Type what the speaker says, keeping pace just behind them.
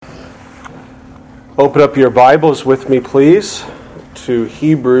Open up your Bibles with me, please, to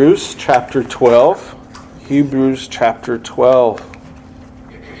Hebrews chapter 12. Hebrews chapter 12.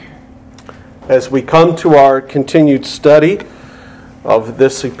 As we come to our continued study of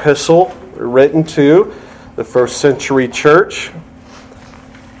this epistle written to the first century church,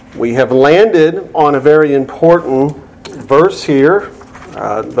 we have landed on a very important verse here.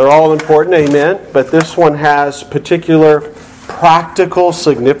 They're all important, amen, but this one has particular practical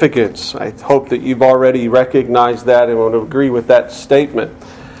significance. I hope that you've already recognized that and want to agree with that statement,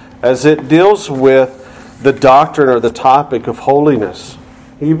 as it deals with the doctrine or the topic of holiness.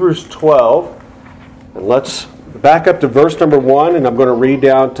 Hebrews 12, and let's back up to verse number 1, and I'm going to read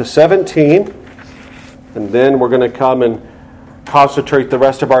down to 17, and then we're going to come and concentrate the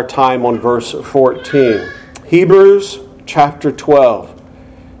rest of our time on verse 14. Hebrews chapter 12.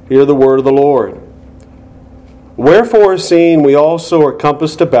 Hear the word of the Lord. Wherefore, seeing we also are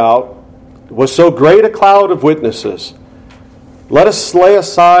compassed about with so great a cloud of witnesses, let us lay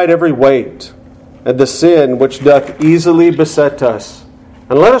aside every weight and the sin which doth easily beset us,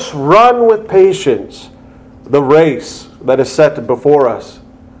 and let us run with patience the race that is set before us,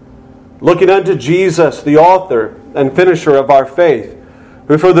 looking unto Jesus, the author and finisher of our faith,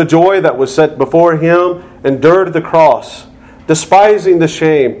 who for the joy that was set before him endured the cross, despising the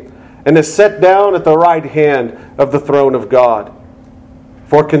shame, and is set down at the right hand of the throne of God.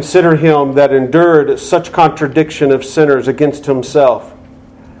 For consider him that endured such contradiction of sinners against himself,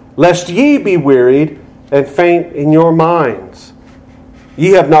 lest ye be wearied and faint in your minds.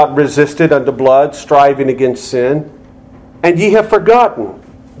 Ye have not resisted unto blood, striving against sin, and ye have forgotten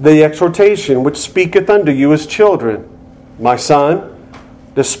the exhortation which speaketh unto you as children. My son,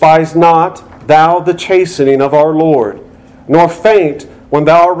 despise not thou the chastening of our Lord, nor faint when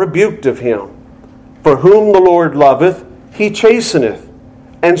thou art rebuked of him. For whom the Lord loveth, he chasteneth,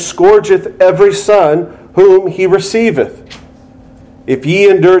 and scourgeth every son whom he receiveth. If ye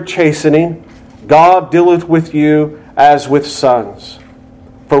endure chastening, God dealeth with you as with sons.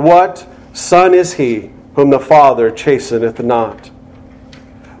 For what son is he whom the Father chasteneth not?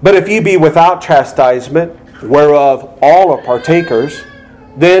 But if ye be without chastisement, whereof all are partakers,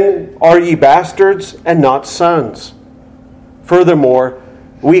 then are ye bastards and not sons. Furthermore,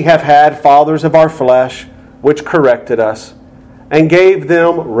 we have had fathers of our flesh, which corrected us, and gave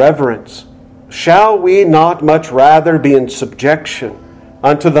them reverence. Shall we not much rather be in subjection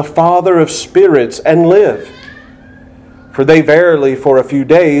unto the Father of spirits and live? For they verily for a few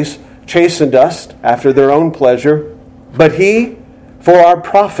days chastened us after their own pleasure, but he for our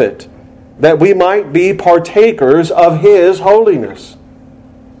profit, that we might be partakers of his holiness.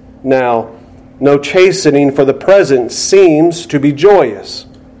 Now, no chastening for the present seems to be joyous,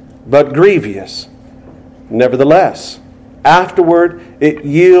 but grievous. Nevertheless, afterward it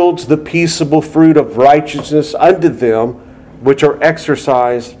yields the peaceable fruit of righteousness unto them which are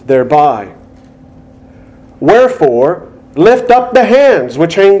exercised thereby. Wherefore, lift up the hands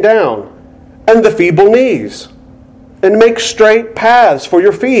which hang down, and the feeble knees, and make straight paths for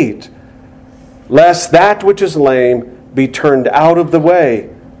your feet, lest that which is lame be turned out of the way,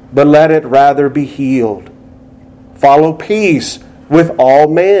 but let it rather be healed. Follow peace with all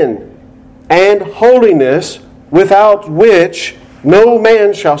men, and holiness, without which no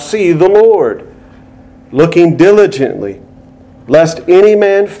man shall see the Lord, looking diligently, lest any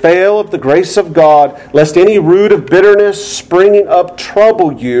man fail of the grace of God, lest any root of bitterness springing up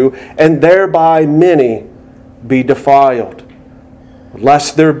trouble you, and thereby many be defiled,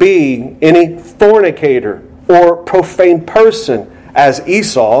 lest there be any fornicator or profane person, as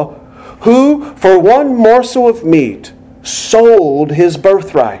Esau, who for one morsel of meat sold his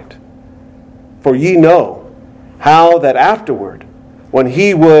birthright. For ye know how that afterward, when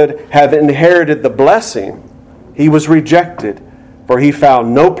he would have inherited the blessing, he was rejected, for he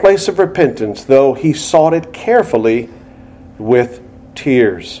found no place of repentance, though he sought it carefully with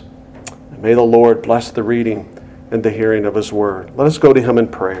tears. And may the Lord bless the reading and the hearing of his word. Let us go to him in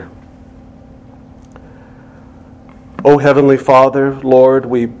prayer. O Heavenly Father, Lord,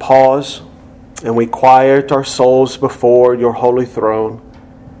 we pause and we quiet our souls before your holy throne.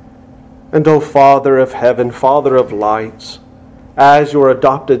 And O Father of heaven, Father of lights, as your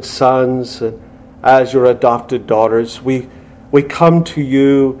adopted sons and as your adopted daughters, we come to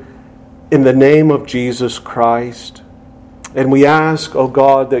you in the name of Jesus Christ. And we ask, O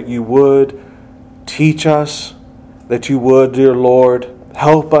God, that you would teach us, that you would, dear Lord,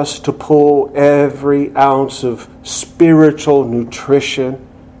 help us to pull every ounce of spiritual nutrition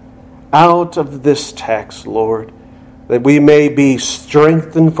out of this text, Lord, that we may be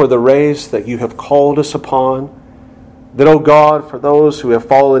strengthened for the race that you have called us upon. That, O God, for those who have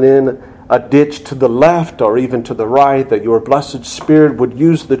fallen in a ditch to the left or even to the right, that your blessed Spirit would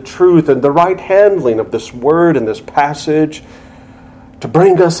use the truth and the right handling of this word and this passage to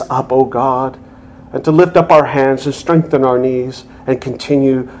bring us up, O God, and to lift up our hands and strengthen our knees and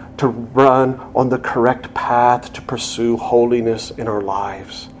continue to run on the correct path to pursue holiness in our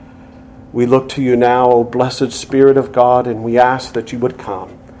lives. We look to you now, O blessed Spirit of God, and we ask that you would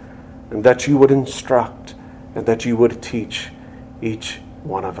come and that you would instruct and that you would teach each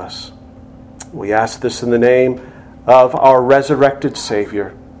one of us. We ask this in the name of our resurrected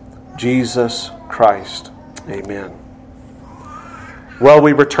Savior, Jesus Christ. Amen. Well,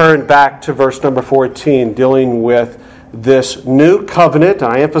 we return back to verse number 14, dealing with this new covenant.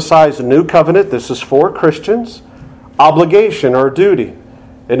 I emphasize the new covenant. This is for Christians. Obligation or duty.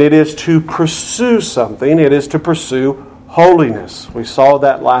 And it is to pursue something. It is to pursue holiness. We saw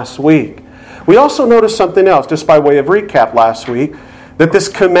that last week. We also noticed something else, just by way of recap last week, that this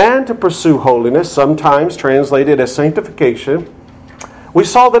command to pursue holiness, sometimes translated as sanctification, we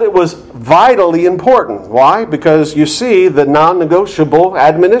saw that it was vitally important. Why? Because you see the non-negotiable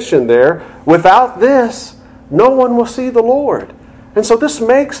admonition there. Without this, no one will see the Lord. And so this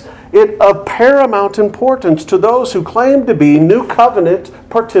makes it of paramount importance to those who claim to be new covenant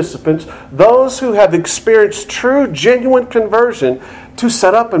participants, those who have experienced true, genuine conversion, to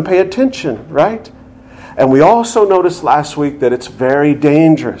set up and pay attention, right? And we also noticed last week that it's very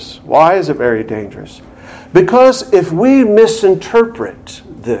dangerous. Why is it very dangerous? Because if we misinterpret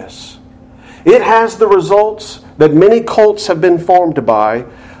this, it has the results that many cults have been formed by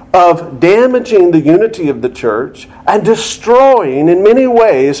of damaging the unity of the church and destroying in many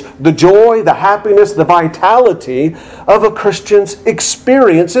ways the joy, the happiness, the vitality of a Christian's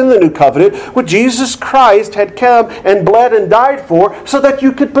experience in the new covenant, which Jesus Christ had come and bled and died for so that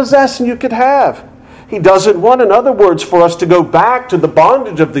you could possess and you could have. He doesn't want, in other words, for us to go back to the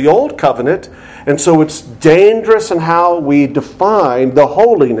bondage of the old covenant. And so it's dangerous in how we define the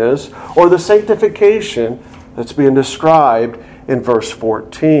holiness or the sanctification that's being described in verse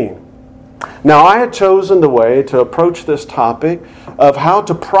 14. Now, I had chosen the way to approach this topic of how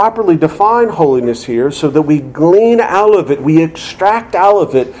to properly define holiness here so that we glean out of it, we extract out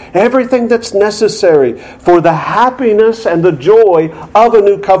of it everything that's necessary for the happiness and the joy of a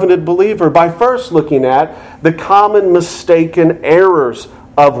new covenant believer by first looking at the common mistaken errors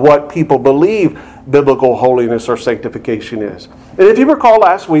of what people believe biblical holiness or sanctification is. And if you recall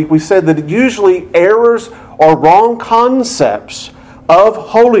last week, we said that usually errors or wrong concepts of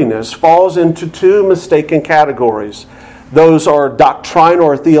holiness falls into two mistaken categories. Those are doctrinal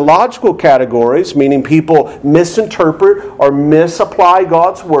or theological categories, meaning people misinterpret or misapply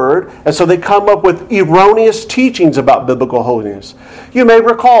God's Word, and so they come up with erroneous teachings about biblical holiness. You may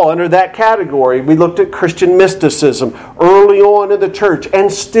recall under that category, we looked at Christian mysticism early on in the church,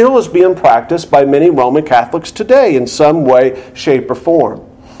 and still is being practiced by many Roman Catholics today in some way, shape, or form.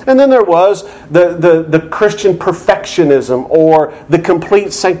 And then there was the Christian perfectionism or the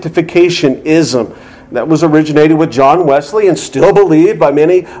complete sanctification-ism. That was originated with John Wesley and still believed by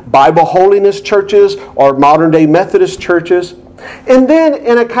many Bible holiness churches or modern-day Methodist churches. And then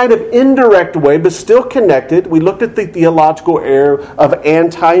in a kind of indirect way, but still connected, we looked at the theological error of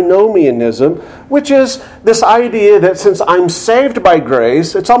antinomianism, which is this idea that since I'm saved by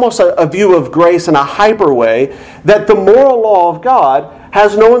grace, it's almost a view of grace in a hyper way, that the moral law of God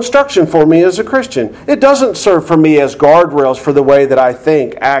has no instruction for me as a Christian. It doesn't serve for me as guardrails for the way that I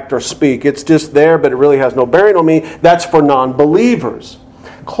think, act, or speak. It's just there, but it really has no bearing on me. That's for non-believers.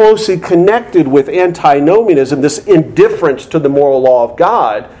 Closely connected with antinomianism, this indifference to the moral law of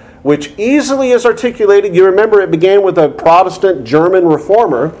God, which easily is articulated. You remember it began with a Protestant German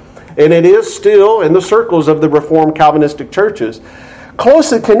reformer, and it is still in the circles of the Reformed Calvinistic churches.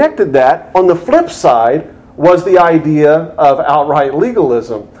 Closely connected that, on the flip side, was the idea of outright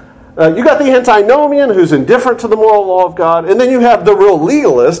legalism. You got the antinomian who's indifferent to the moral law of God, and then you have the real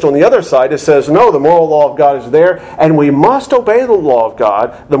legalist on the other side that says, no, the moral law of God is there, and we must obey the law of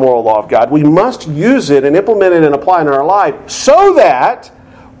God, the moral law of God. We must use it and implement it and apply it in our life so that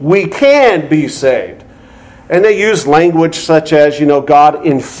we can be saved. And they use language such as, God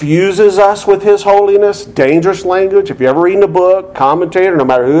infuses us with His holiness. Dangerous language. If you ever read a book, commentator, no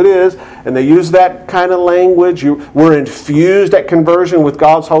matter who it is, and they use that kind of language, we're infused at conversion with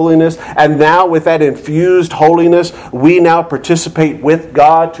God's holiness. And now with that infused holiness, we now participate with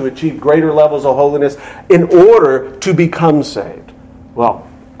God to achieve greater levels of holiness in order to become saved. Well,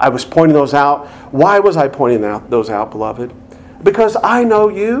 I was pointing those out. Why was I pointing those out, beloved? Because I know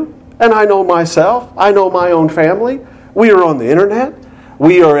you. And I know myself. I know my own family. We are on the internet.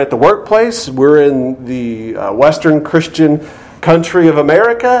 We are at the workplace. We're in the Western Christian country of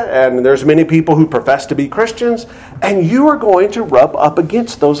America, and there's many people who profess to be Christians, and you are going to rub up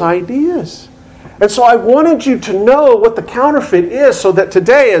against those ideas. And so I wanted you to know what the counterfeit is, so that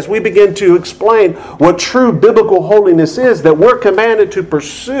today, as we begin to explain what true biblical holiness is, that we're commanded to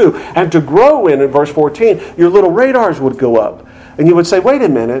pursue and to grow in verse 14, your little radars would go up. And you would say, wait a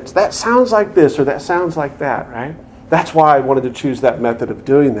minute, that sounds like this or that sounds like that, right? That's why I wanted to choose that method of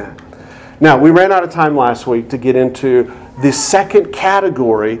doing that. Now, we ran out of time last week to get into the second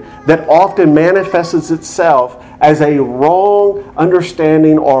category that often manifests itself as a wrong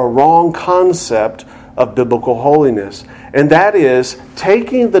understanding or a wrong concept of biblical holiness. And that is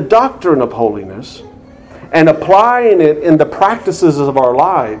taking the doctrine of holiness and applying it in the practices of our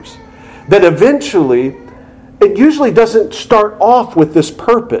lives, that eventually, it usually doesn't start off with this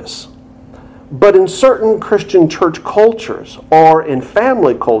purpose. But in certain Christian church cultures, or in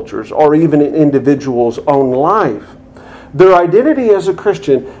family cultures, or even in individuals' own life, their identity as a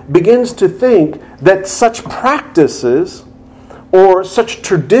Christian begins to think that such practices or such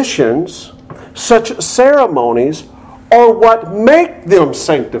traditions, such ceremonies are what make them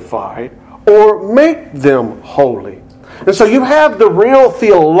sanctified or make them holy. And so you have the real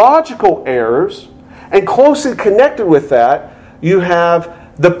theological errors, and closely connected with that, you have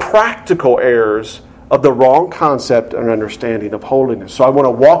the practical errors of the wrong concept and understanding of holiness. So I want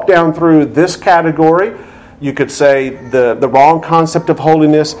to walk down through this category. You could say the wrong concept of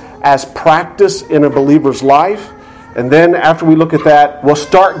holiness as practice in a believer's life. And then after we look at that, we'll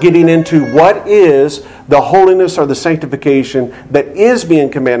start getting into what is the holiness or the sanctification that is being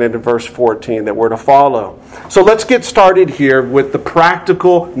commanded in verse 14 that we're to follow. So let's get started here with the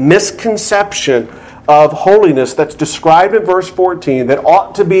practical misconception of holiness that's described in verse 14 that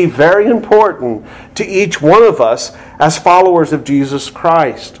ought to be very important to each one of us as followers of Jesus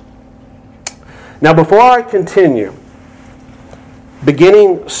Christ. Now, before I continue,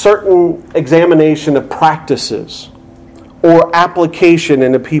 beginning certain examination of practices or application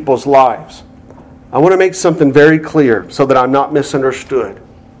into people's lives, I want to make something very clear so that I'm not misunderstood.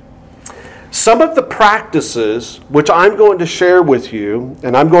 Some of the practices which I'm going to share with you,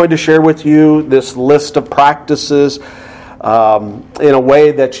 and I'm going to share with you this list of practices in a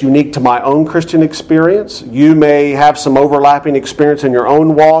way that's unique to my own Christian experience. You may have some overlapping experience in your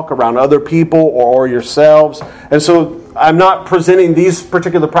own walk around other people or yourselves. And so I'm not presenting these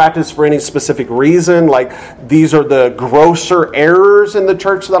particular practices for any specific reason, like these are the grosser errors in the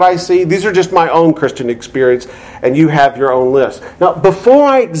church that I see. These are just my own Christian experience, and you have your own list. Now, before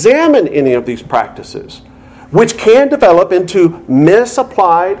I examine any of these practices, which can develop into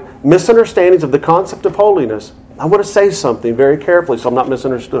misapplied misunderstandings of the concept of holiness, I want to say something very carefully so I'm not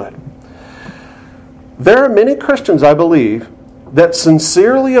misunderstood. There are many Christians, I believe, that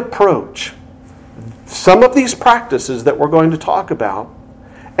sincerely approach some of these practices that we're going to talk about,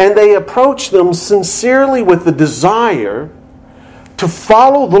 and they approach them sincerely with the desire to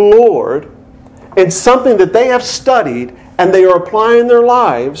follow the Lord in something that they have studied and they are applying their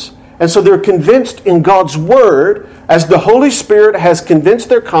lives, and so they're convinced in God's Word as the Holy Spirit has convinced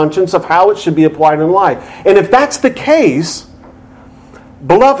their conscience of how it should be applied in life. And if that's the case,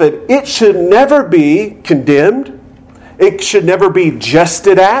 beloved, it should never be condemned. It should never be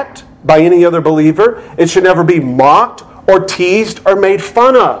jested at by any other believer. It should never be mocked or teased or made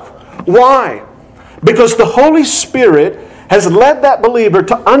fun of. Why? Because the Holy Spirit has led that believer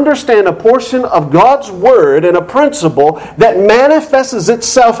to understand a portion of God's Word and a principle that manifests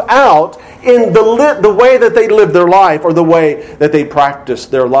itself out in the way that they live their life or the way that they practice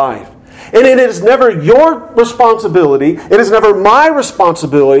their life. And it is never your responsibility, it is never my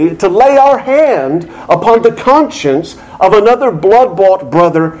responsibility to lay our hand upon the conscience of another blood-bought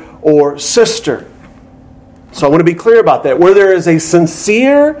brother or sister. So I want to be clear about that. Where there is a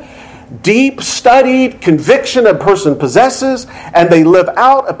sincere, deep-studied conviction a person possesses, and they live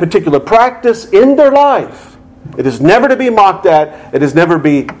out a particular practice in their life, it is never to be mocked at, it is never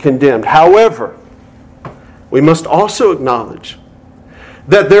be condemned. However, we must also acknowledge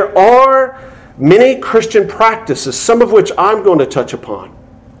that there are many Christian practices, some of which I'm going to touch upon,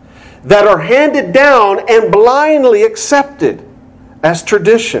 that are handed down and blindly accepted as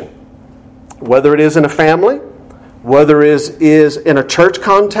tradition. Whether it is in a family, whether it is in a church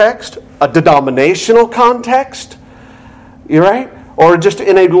context, a denominational context, you're right? Or just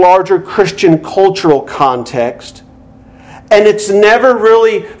in a larger Christian cultural context. And it's never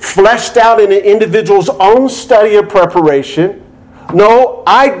really fleshed out in an individual's own study or preparation. No,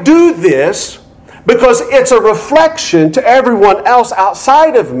 I do this because it's a reflection to everyone else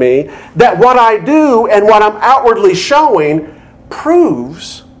outside of me that what I do and what I'm outwardly showing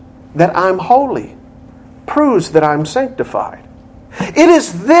proves that I'm holy, proves that I'm sanctified. It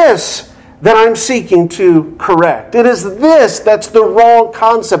is this that I'm seeking to correct. It is this that's the wrong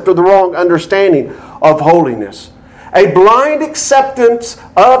concept or the wrong understanding of holiness. A blind acceptance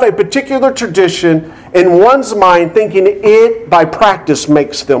of a particular tradition in one's mind, thinking it by practice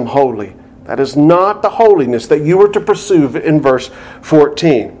makes them holy. That is not the holiness that you were to pursue in verse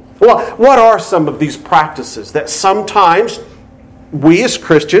 14. Well, what are some of these practices that sometimes we as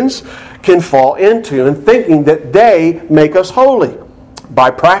Christians can fall into and thinking that they make us holy? By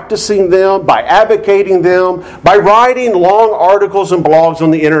practicing them, by advocating them, by writing long articles and blogs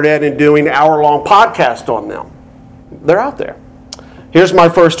on the internet and doing hour-long podcasts on them. They're out there. Here's my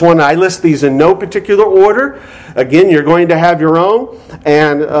first one. I list these in no particular order. Again, you're going to have your own.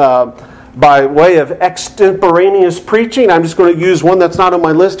 And by way of extemporaneous preaching, I'm just going to use one that's not on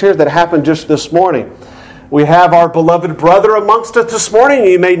my list here that happened just this morning. We have our beloved brother amongst us this morning.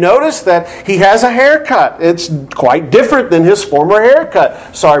 You may notice that he has a haircut. It's quite different than his former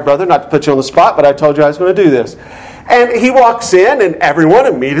haircut. Sorry, brother, not to put you on the spot, but I told you I was going to do this. And he walks in, and everyone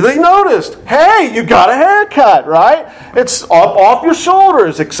immediately noticed, hey, you got a haircut, right? It's up off your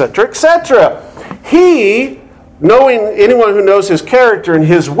shoulders, etc., etc. He, knowing anyone who knows his character and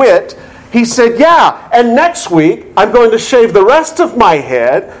his wit, he said, yeah, and next week I'm going to shave the rest of my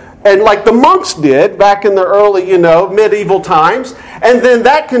head, and like the monks did back in the early, medieval times, and then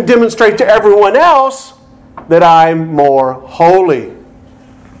that can demonstrate to everyone else that I'm more holy.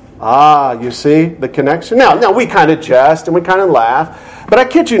 Ah, you see the connection? Now we kind of jest and we kind of laugh, but I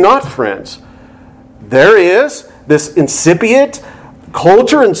kid you not, friends. There is this incipient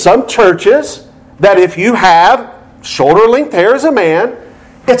culture in some churches that if you have shoulder-length hair as a man,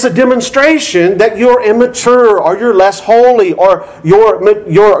 it's a demonstration that you're immature or you're less holy or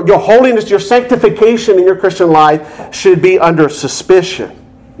your holiness, your sanctification in your Christian life should be under suspicion,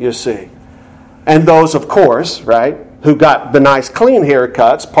 you see. And those, of course, right, who got the nice clean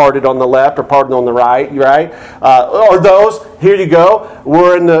haircuts, parted on the left or parted on the right? Or those, here you go,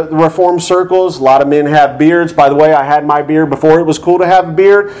 we're in the Reformed circles. A lot of men have beards. By the way, I had my beard before it was cool to have a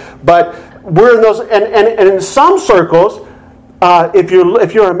beard. But we're in those, and in some circles, if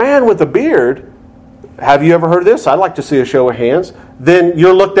you're a man with a beard, have you ever heard of this? I'd like to see a show of hands. Then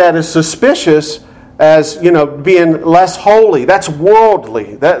you're looked at as suspicious, as being less holy. That's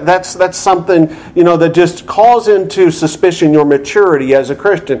worldly. That's something that just calls into suspicion your maturity as a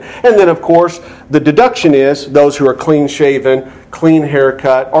Christian. And then, of course, the deduction is those who are clean shaven, clean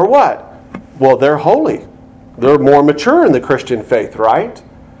haircut, or what? Well, they're holy. They're more mature in the Christian faith, right?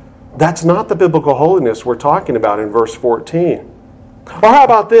 That's not the biblical holiness we're talking about in verse 14. Or how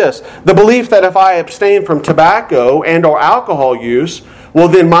about this? The belief that if I abstain from tobacco and or alcohol use, well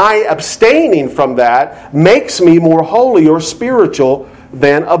then my abstaining from that makes me more holy or spiritual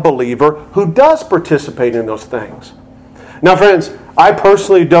than a believer who does participate in those things. Now friends, I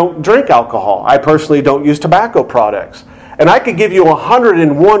personally don't drink alcohol. I personally don't use tobacco products. And I could give you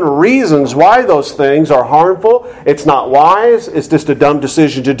 101 reasons why those things are harmful. It's not wise. It's just a dumb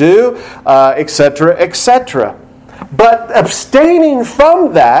decision to do, etc., etc. But abstaining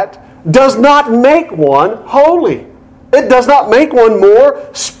from that does not make one holy. It does not make one more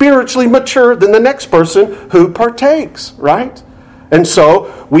spiritually mature than the next person who partakes, right? And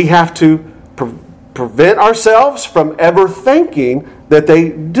so we have to prevent ourselves from ever thinking that they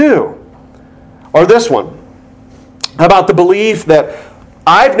do. Or this one. How about the belief that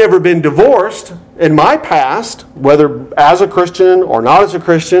I've never been divorced in my past, whether as a Christian or not as a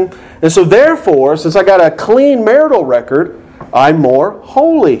Christian, and so therefore, since I got a clean marital record, I'm more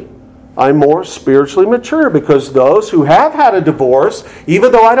holy. I'm more spiritually mature because those who have had a divorce,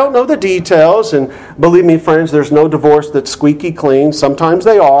 even though I don't know the details, and believe me, friends, there's no divorce that's squeaky clean. Sometimes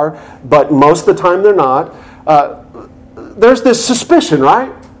they are, but most of the time they're not. There's this suspicion,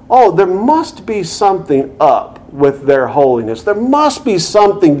 right? Oh, there must be something up with their holiness. There must be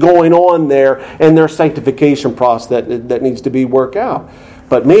something going on there in their sanctification process that needs to be worked out.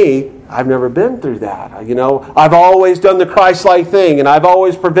 But me, I've never been through that. I've always done the Christ-like thing, and I've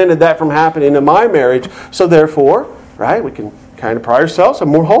always prevented that from happening in my marriage. So therefore, right, we can kind of pride ourselves, I'm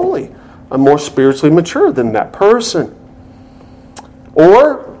more holy. I'm more spiritually mature than that person.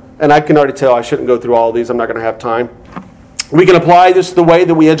 Or, and I can already tell I shouldn't go through all of these, I'm not going to have time. We can apply this to the way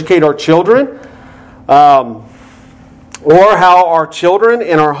that we educate our children. Or how our children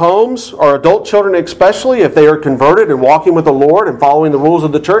in our homes, our adult children especially, if they are converted and walking with the Lord and following the rules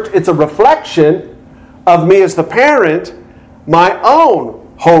of the church, it's a reflection of me as the parent, my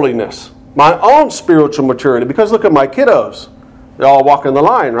own holiness, my own spiritual maturity. Because look at my kiddos. They're all walking the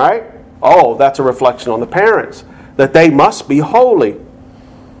line, right? Oh, that's a reflection on the parents, that they must be holy.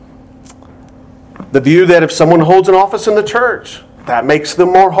 The view that if someone holds an office in the church, that makes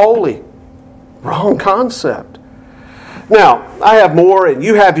them more holy. Wrong concept. Now, I have more, and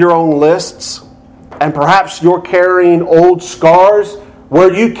you have your own lists, and perhaps you're carrying old scars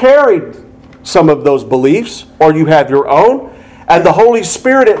where you carried some of those beliefs, or you have your own, and the Holy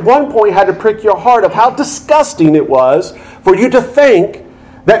Spirit at one point had to prick your heart of how disgusting it was for you to think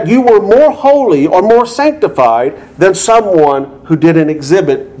that you were more holy or more sanctified than someone who didn't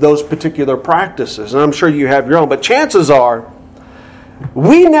exhibit those particular practices. And I'm sure you have your own, but chances are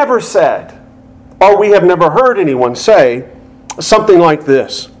we never said, or we have never heard anyone say something like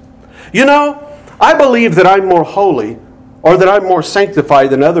this. You know, I believe that I'm more holy or that I'm more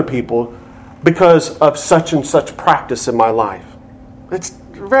sanctified than other people because of such and such practice in my life. It's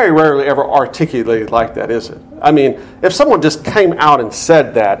very rarely ever articulated like that, is it? I mean, if someone just came out and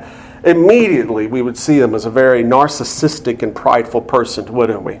said that, immediately we would see them as a very narcissistic and prideful person,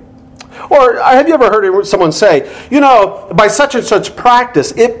 wouldn't we? Or have you ever heard someone say, you know, by such and such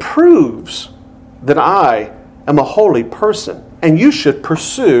practice, it proves that I am a holy person, and you should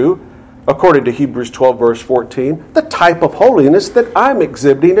pursue, according to Hebrews 12, verse 14, the type of holiness that I'm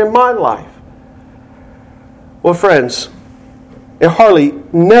exhibiting in my life. Well, friends, it hardly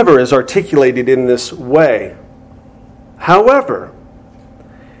never is articulated in this way. However,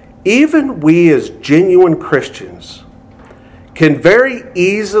 even we as genuine Christians can very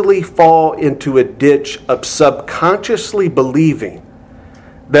easily fall into a ditch of subconsciously believing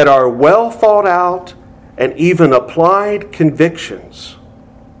that our well thought out and even applied convictions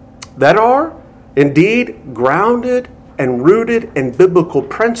that are indeed grounded and rooted in biblical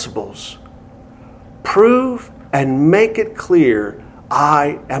principles prove and make it clear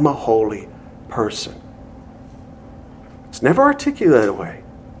I am a holy person. It's never articulated that way.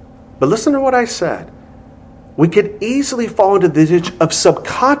 But listen to what I said. We could easily fall into the ditch of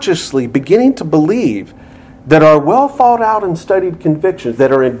subconsciously beginning to believe that our well thought out and studied convictions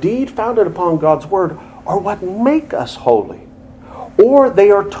that are indeed founded upon God's Word are what make us holy. Or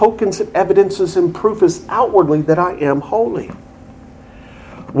they are tokens and evidences and proof is outwardly that I am holy.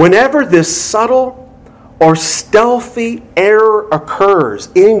 Whenever this subtle or stealthy error occurs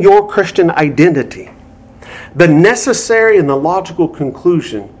in your Christian identity, the necessary and the logical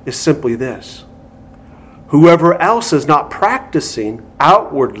conclusion is simply this. Whoever else is not practicing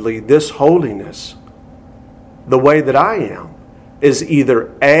outwardly this holiness the way that I am is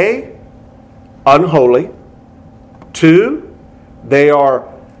either A, unholy, 2, they are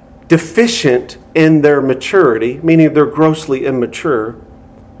deficient in their maturity, meaning they're grossly immature,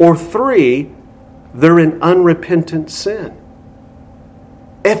 or 3, they're in unrepentant sin.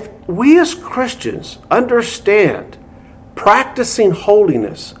 If we as Christians understand practicing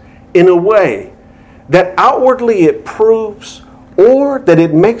holiness in a way that outwardly it proves or that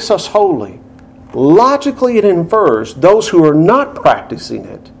it makes us holy, logically it infers those who are not practicing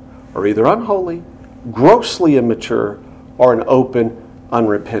it are either unholy, grossly immature, or in open,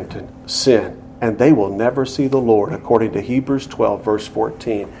 unrepentant sin. And they will never see the Lord, according to Hebrews 12, verse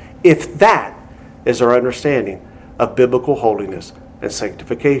 14. If that is our understanding of biblical holiness and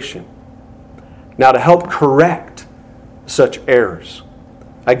sanctification. Now, to help correct such errors,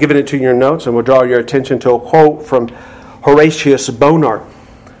 I've given it to you in your notes, and we'll draw your attention to a quote from Horatius Bonar,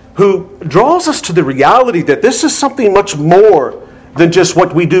 who draws us to the reality that this is something much more than just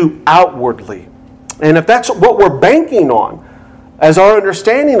what we do outwardly. And if that's what we're banking on as our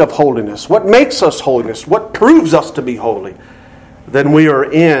understanding of holiness, what makes us holiness, what proves us to be holy, then we are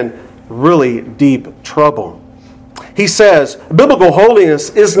in really deep trouble. He says, biblical holiness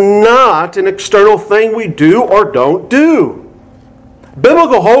is not an external thing we do or don't do.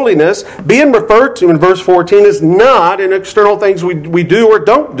 Biblical holiness, being referred to in verse 14, is not an external things we do or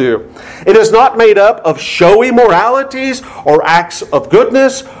don't do. It is not made up of showy moralities or acts of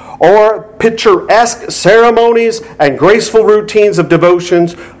goodness or picturesque ceremonies and graceful routines of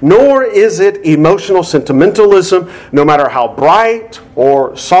devotions, nor is it emotional sentimentalism, no matter how bright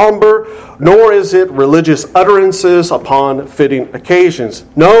or somber, nor is it religious utterances upon fitting occasions.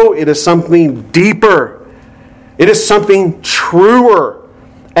 No, it is something deeper. It is something truer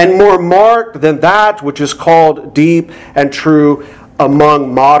and more marked than that which is called deep and true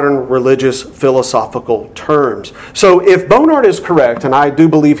among modern religious philosophical terms. So if Bonar is correct, and I do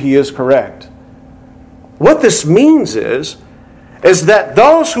believe he is correct, what this means is that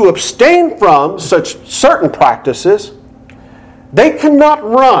those who abstain from such certain practices, they cannot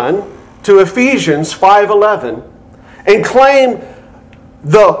run to Ephesians 5:11 and claim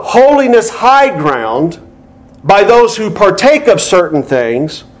the holiness high ground by those who partake of certain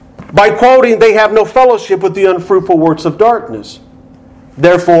things by quoting, they have no fellowship with the unfruitful works of darkness.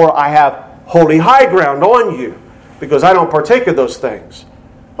 Therefore, I have holy high ground on you. because I don't partake of those things.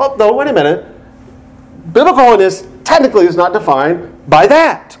 Well, no, wait a minute. Biblical holiness technically is not defined by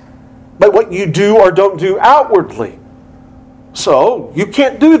that, but what you do or don't do outwardly. So, you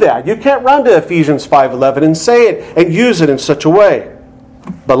can't do that. You can't run to Ephesians 5:11 and say it and use it in such a way.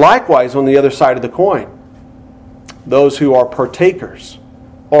 But likewise, on the other side of the coin, those who are partakers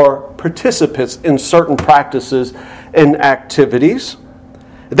or participants in certain practices and activities,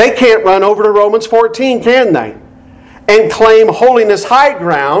 they can't run over to Romans 14, can they? And claim holiness high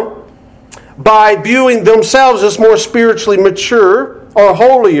ground by viewing themselves as more spiritually mature or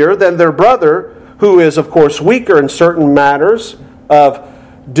holier than their brother, who is, of course, weaker in certain matters of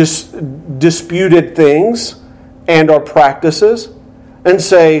disputed things and or practices, and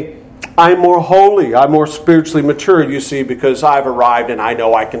say, I'm more holy, I'm more spiritually mature, you see, because I've arrived and I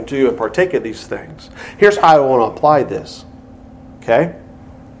know I can do and partake of these things. Here's how I want to apply this. Okay?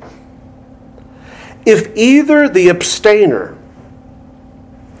 If either the abstainer,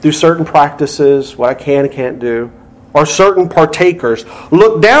 through certain practices, what I can and can't do, or certain partakers,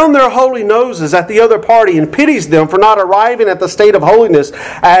 look down their holy noses at the other party and pities them for not arriving at the state of holiness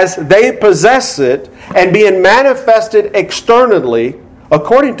as they possess it and being manifested externally,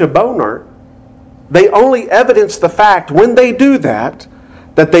 according to Bonart, they only evidence the fact when they do that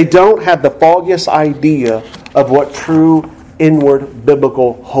they don't have the foggiest idea of what true inward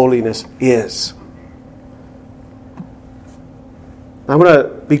biblical holiness is. I want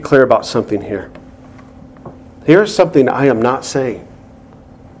to be clear about something here. Here's something I am not saying.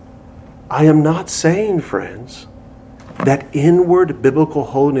 I am not saying, friends, that inward biblical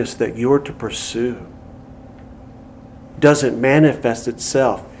holiness that you're to pursue doesn't manifest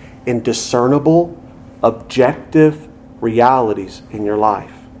itself in discernible, objective realities in your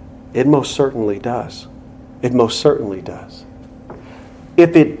life. It most certainly does. It most certainly does.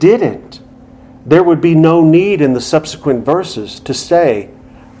 If it didn't, there would be no need in the subsequent verses to say,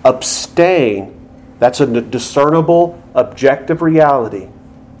 abstain. That's a discernible, objective reality.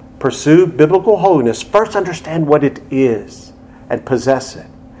 Pursue biblical holiness. First understand what it is and possess it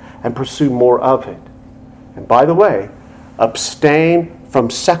and pursue more of it. And by the way, abstain from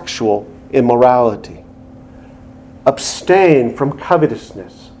sexual immorality. Abstain from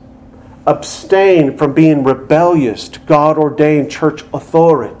covetousness. Abstain from being rebellious to God-ordained church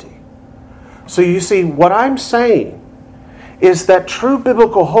authority. So you see, what I'm saying is that true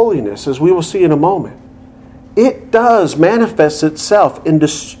biblical holiness, as we will see in a moment, it does manifest itself in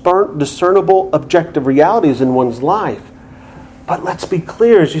discernible objective realities in one's life. But let's be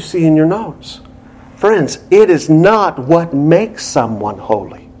clear, as you see in your notes. Friends, it is not what makes someone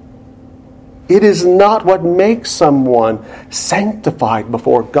holy. It is not what makes someone sanctified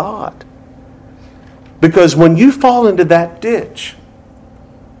before God. Because when you fall into that ditch,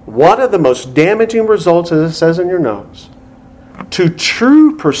 one of the most damaging results, as it says in your notes, to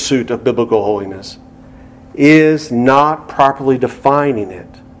true pursuit of biblical holiness is not properly defining it,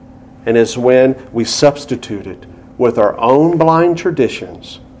 and is when we substitute it with our own blind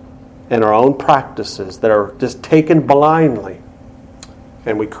traditions and our own practices that are just taken blindly,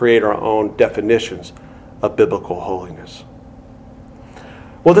 and we create our own definitions of biblical holiness.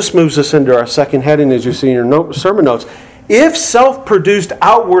 Well, this moves us into our second heading, as you see in your sermon notes. If self-produced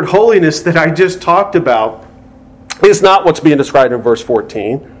outward holiness that I just talked about is not what's being described in verse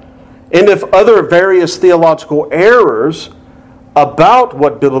 14, and if other various theological errors about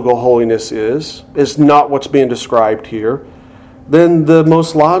what biblical holiness is not what's being described here, then the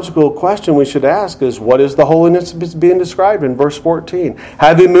most logical question we should ask is, what is the holiness being described in verse 14?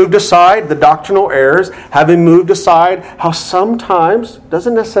 Having moved aside the doctrinal errors, having moved aside how sometimes,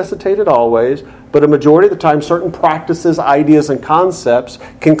 doesn't necessitate it always, but a majority of the time certain practices, ideas, and concepts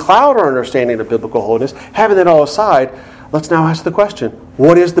can cloud our understanding of biblical holiness. Having that all aside, let's now ask the question,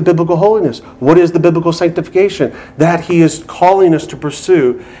 what is the biblical holiness? What is the biblical sanctification that he is calling us to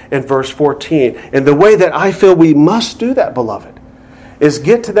pursue in verse 14? And the way that I feel we must do that, beloved, is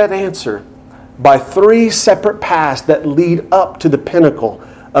get to that answer by three separate paths that lead up to the pinnacle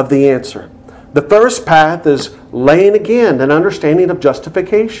of the answer. The first path is laying again an understanding of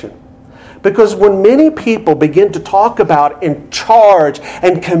justification. Because when many people begin to talk about and charge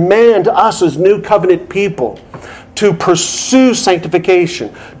and command us as new covenant people to pursue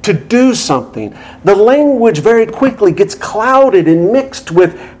sanctification, to do something, the language very quickly gets clouded and mixed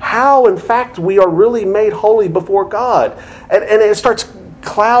with how, in fact, we are really made holy before God. And it starts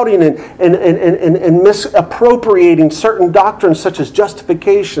clouding and misappropriating certain doctrines such as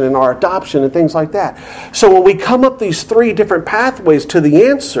justification and our adoption and things like that. So when we come up these three different pathways to the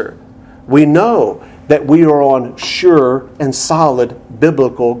answer, we know that we are on sure and solid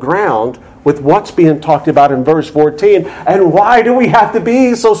biblical ground with what's being talked about in verse 14. And why do we have to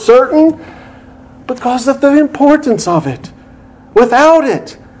be so certain? Because of the importance of it. Without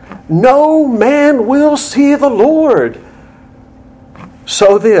it, no man will see the Lord.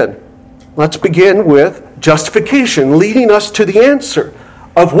 So then, let's begin with justification, leading us to the answer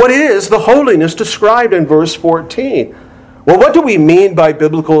of what is the holiness described in verse 14. Well, what do we mean by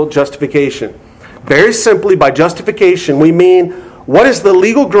biblical justification? Very simply, by justification, we mean what is the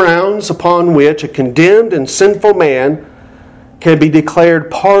legal grounds upon which a condemned and sinful man can be declared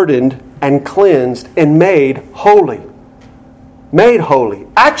pardoned and cleansed and made holy. Made holy.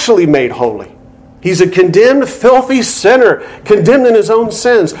 Actually made holy. He's a condemned, filthy sinner, condemned in his own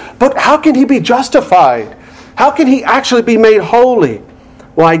sins. But how can he be justified? How can he actually be made holy?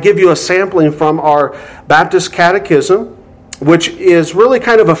 Well, I give you a sampling from our Baptist Catechism, which is really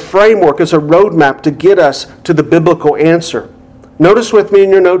kind of a framework, it's a roadmap to get us to the biblical answer. Notice with me in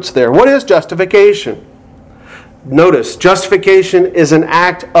your notes there. What is justification? Notice, justification is an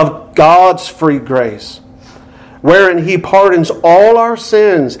act of God's free grace, wherein He pardons all our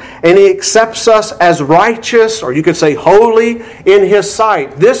sins and He accepts us as righteous, or you could say holy, in His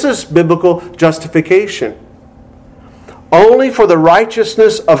sight. This is biblical justification. Only for the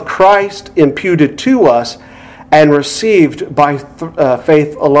righteousness of Christ imputed to us and received by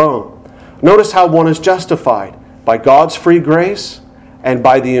faith alone. Notice how one is justified: by God's free grace and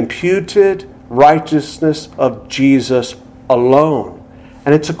by the imputed righteousness of Jesus alone.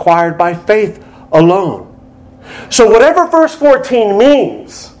 And it's acquired by faith alone. So whatever verse 14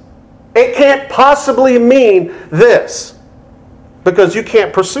 means, it can't possibly mean this, because you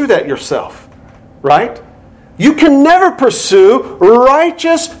can't pursue that yourself, right? You can never pursue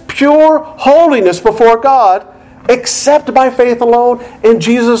righteous, pure holiness before God except by faith alone in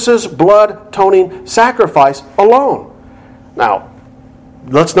Jesus' blood-atoning sacrifice alone. Now,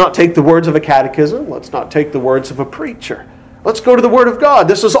 let's not take the words of a catechism. Let's not take the words of a preacher. Let's go to the Word of God.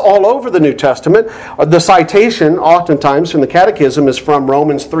 This is all over the New Testament. The citation, oftentimes, from the catechism is from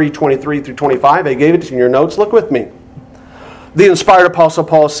Romans 3:23 through 25. I gave it in your notes. Look with me. The inspired Apostle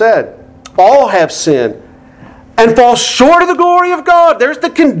Paul said, "All have sinned and fall short of the glory of God." There's the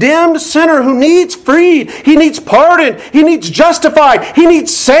condemned sinner who needs freed. He needs pardoned. He needs justified. He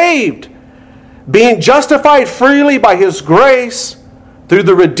needs saved. Being justified freely by His grace through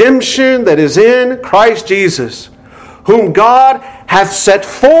the redemption that is in Christ Jesus, whom God hath set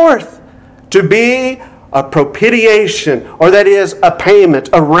forth to be a propitiation, or that is, a payment,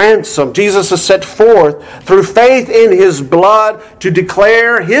 a ransom. Jesus is set forth through faith in His blood to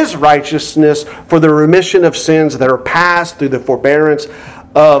declare His righteousness for the remission of sins that are past through the forbearance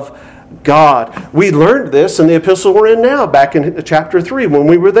of God. We learned this in the epistle we're in now, back in chapter 3 when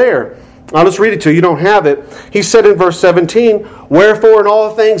we were there. I'll just read it to you. You don't have it. He said in verse 17, "Wherefore in all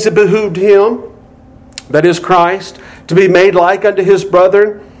things it behooved Him," that is Christ, "to be made like unto His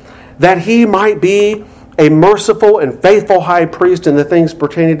brethren, that He might be a merciful and faithful high priest in the things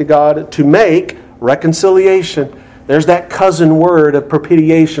pertaining to God, to make reconciliation." There's that cousin word of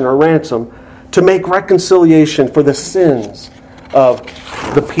propitiation or ransom. To make reconciliation for the sins of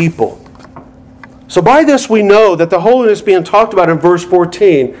the people. So by this we know that the holiness being talked about in verse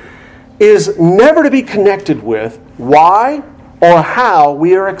 14 is never to be connected with why or how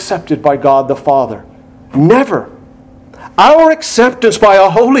we are accepted by God the Father. Never. Our acceptance by a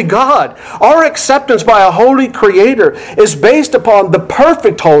holy God, our acceptance by a holy Creator, is based upon the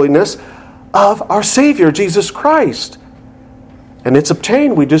perfect holiness of our Savior, Jesus Christ. And it's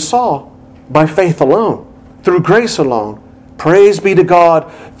obtained, we just saw, by faith alone, through grace alone. Praise be to God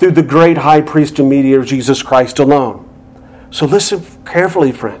through the great high priest and mediator, Jesus Christ alone. So listen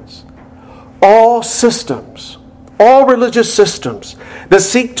carefully, friends. All systems, all religious systems that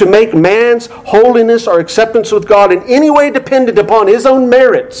seek to make man's holiness or acceptance with God in any way dependent upon his own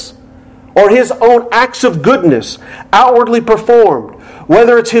merits or his own acts of goodness outwardly performed,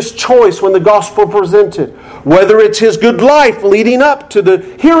 whether it's his choice when the gospel presented, whether it's his good life leading up to the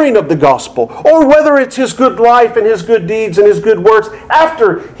hearing of the gospel, or whether it's his good life and his good deeds and his good works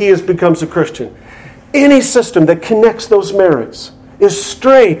after he becomes a Christian. Any system that connects those merits is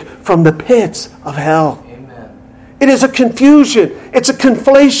straight from the pits of hell. Amen. It is a confusion. It's a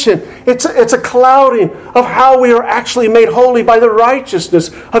conflation. It's a clouding of how we are actually made holy by the righteousness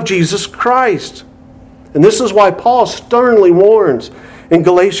of Jesus Christ. And this is why Paul sternly warns in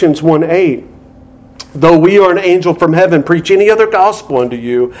Galatians 1:8, "Though we or an angel from heaven preach any other gospel unto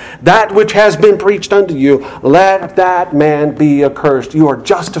you, that which has been preached unto you, let that man be accursed." You are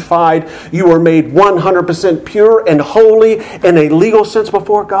justified. You are made 100% pure and holy in a legal sense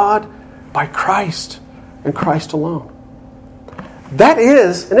before God by Christ and Christ alone. That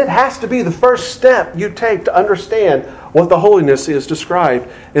is, and it has to be the first step you take to understand what the holiness is described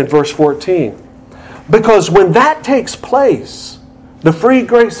in verse 14. Because when that takes place, the free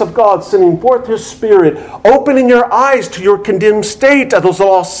grace of God sending forth His Spirit, opening your eyes to your condemned state as a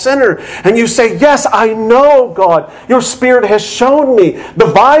lost sinner, and you say, yes, I know, God, your Spirit has shown me the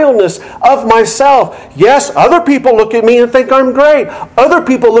vileness of myself. Yes, other people look at me and think I'm great. Other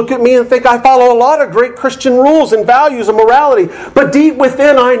people look at me and think I follow a lot of great Christian rules and values and morality. But deep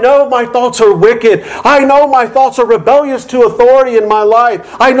within, I know my thoughts are wicked. I know my thoughts are rebellious to authority in my life.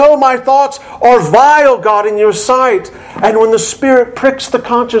 I know my thoughts are vile, God, in your sight. And when the Spirit pricks the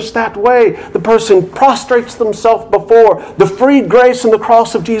conscience that way, the person prostrates themselves before the free grace and the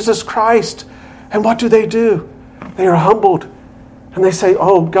cross of Jesus Christ. And what do? They are humbled. And they say,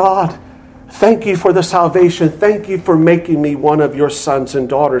 oh God, thank you for the salvation. Thank you for making me one of your sons and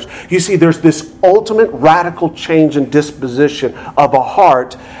daughters. You see, there's this ultimate radical change in disposition of a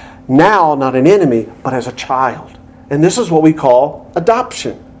heart, now not an enemy, but as a child. And this is what we call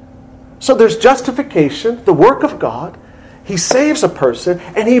adoption. So there's justification, the work of God. He saves a person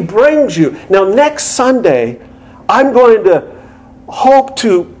and He brings you. Now next Sunday, I'm going to hope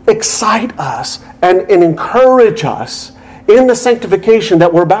to excite us and encourage us in the sanctification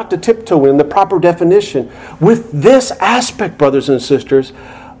that we're about to tiptoe in, the proper definition, with this aspect, brothers and sisters,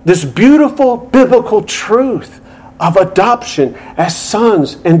 this beautiful biblical truth of adoption as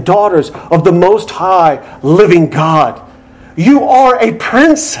sons and daughters of the Most High living God. You are a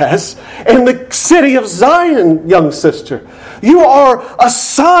princess in the city of Zion, young sister. You are a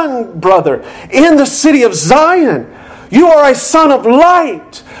son, brother, in the city of Zion. You are a son of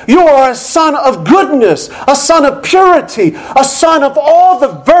light. You are a son of goodness, a son of purity, a son of all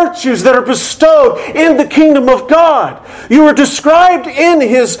the virtues that are bestowed in the kingdom of God. You are described in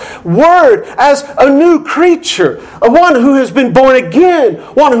His Word as a new creature, one who has been born again,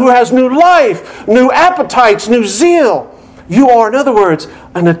 one who has new life, new appetites, new zeal. You are, in other words,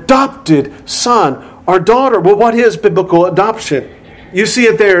 an adopted son or daughter. Well, what is biblical adoption? You see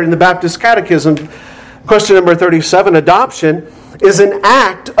it there in the Baptist Catechism. Question number 37, adoption is an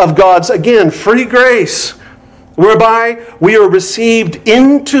act of God's, again, free grace, whereby we are received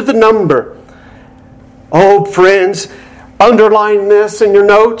into the number. Oh, friends, underline this in your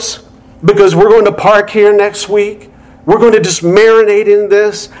notes, because we're going to park here next week. We're going to just marinate in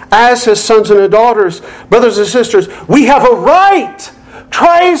this as His sons and daughters. Brothers and sisters, we have a right.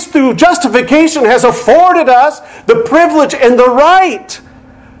 Christ, through justification, has afforded us the privilege and the right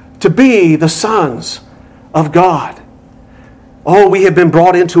to be the sons of God. Oh, we have been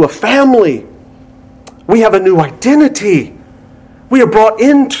brought into a family. We have a new identity. We are brought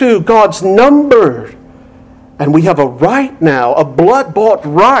into God's number. And we have a right now, a blood-bought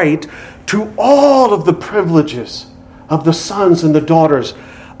right to all of the privileges of the sons and the daughters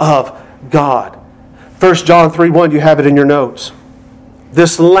of God. 1 John 3:1, you have it in your notes.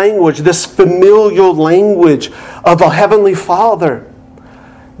 This language, this familial language of a heavenly Father,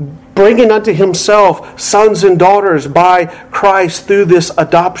 bringing unto Himself sons and daughters by Christ through this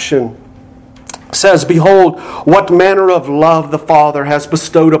adoption, says, behold, what manner of love the Father has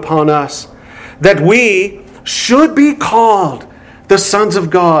bestowed upon us, that we should be called the sons of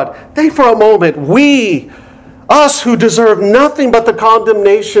God. Think for a moment, us who deserve nothing but the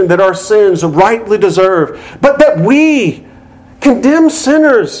condemnation that our sins rightly deserve, but that we, condemned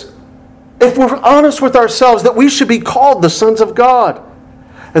sinners, if we're honest with ourselves, that we should be called the sons of God.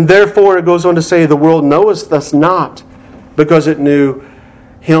 And therefore, it goes on to say, the world knoweth us not, because it knew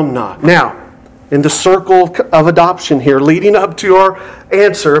Him not. Now, in the circle of adoption here, leading up to our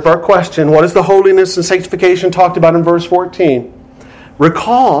answer of our question, what is the holiness and sanctification talked about in verse 14?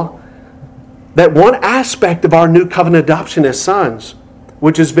 Recall that one aspect of our new covenant adoption as sons,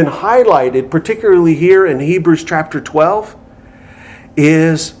 which has been highlighted particularly here in Hebrews chapter 12,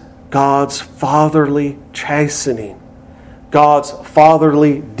 is God's fatherly chastening, God's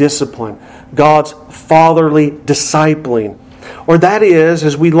fatherly discipline, God's fatherly discipling. Or that is,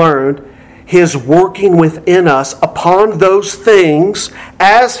 as we learned, His working within us upon those things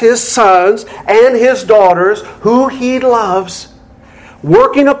as His sons and His daughters who He loves,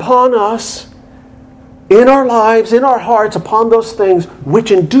 working upon us in our lives, in our hearts, upon those things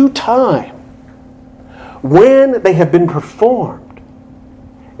which in due time, when they have been performed,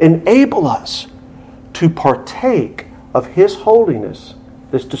 enable us to partake of His holiness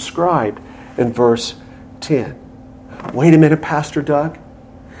that's described in verse 10. Wait a minute, Pastor Doug.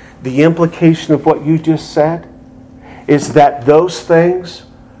 The implication of what you just said is that those things,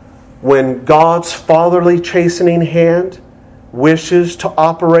 when God's fatherly chastening hand wishes to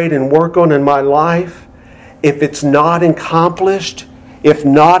operate and work on in my life, if it's not accomplished, if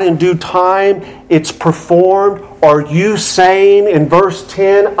not in due time, it's performed, are you saying in verse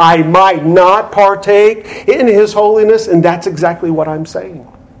 10, I might not partake in His holiness? And that's exactly what I'm saying.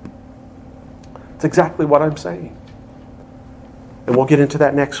 It's exactly what I'm saying. And we'll get into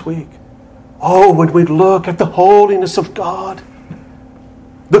that next week. Oh, when we look at the holiness of God,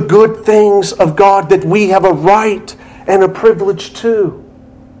 the good things of God that we have a right and a privilege to.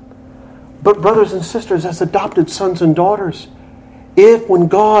 But brothers and sisters, as adopted sons and daughters, if when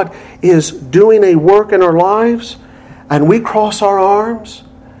God is doing a work in our lives and we cross our arms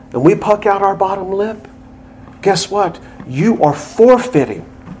and we puck out our bottom lip, guess what? You are forfeiting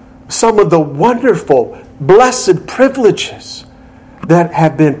some of the wonderful, blessed privileges that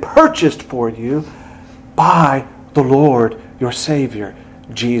have been purchased for you by the Lord, your Savior,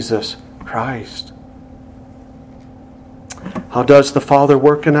 Jesus Christ. How does the Father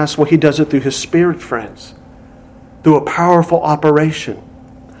work in us? Well, He does it through His Spirit, friends. Through a powerful operation.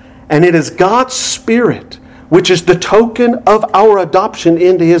 And it is God's Spirit which is the token of our adoption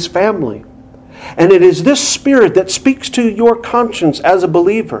into His family. And it is this Spirit that speaks to your conscience as a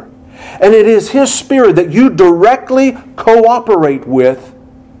believer. And it is His Spirit that you directly cooperate with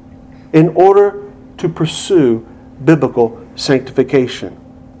in order to pursue biblical sanctification.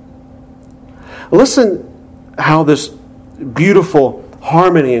 Listen how this beautiful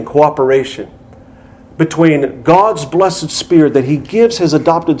harmony and cooperation between God's blessed Spirit that He gives His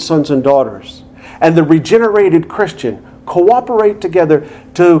adopted sons and daughters and the regenerated Christian cooperate together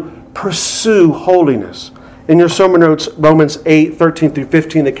to pursue holiness. In your sermon notes, Romans 8, 13 through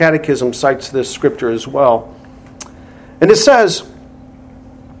 15, the Catechism cites this scripture as well. And it says,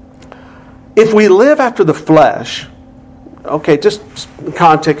 if we live after the flesh, okay, just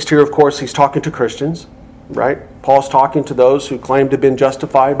context here, of course, he's talking to Christians, right? Paul's talking to those who claim to have been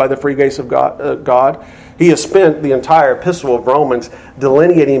justified by the free grace of God. He has spent the entire epistle of Romans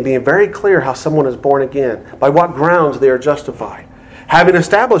delineating and being very clear how someone is born again, by what grounds they are justified. Having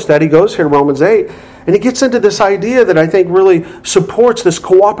established that, he goes here to Romans 8, and he gets into this idea that I think really supports this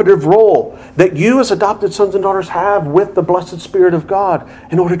cooperative role that you as adopted sons and daughters have with the blessed Spirit of God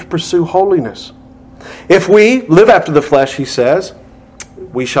in order to pursue holiness. If we live after the flesh, he says,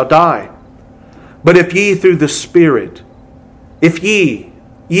 we shall die. But if ye through the Spirit, if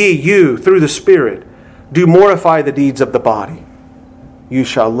you through the Spirit, do mortify the deeds of the body, you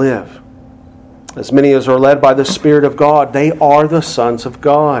shall live. As many as are led by the Spirit of God, they are the sons of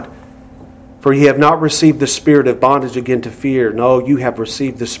God. For ye have not received the spirit of bondage again to fear. No, you have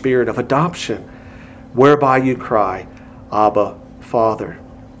received the spirit of adoption, whereby you cry, Abba, Father.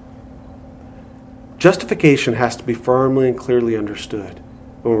 Justification has to be firmly and clearly understood.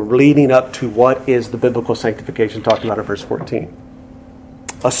 We're leading up to what is the biblical sanctification talked about in verse 14.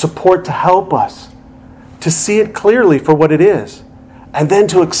 A support to help us to see it clearly for what it is, and then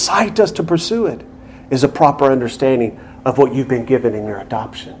to excite us to pursue it, is a proper understanding of what you've been given in your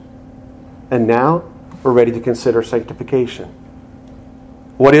adoption. And now we're ready to consider sanctification.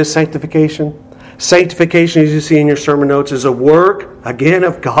 What is sanctification? Sanctification, as you see in your sermon notes, is a work, again,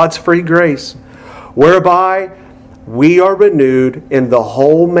 of God's free grace, whereby we are renewed in the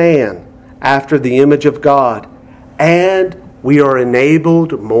whole man after the image of God, and we are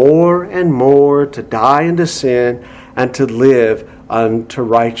enabled more and more to die unto sin and to live unto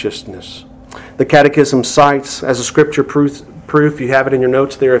righteousness. The Catechism cites as a scripture proof, you have it in your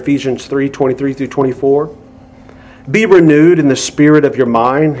notes there, Ephesians 3, 23 through 24. Be renewed in the spirit of your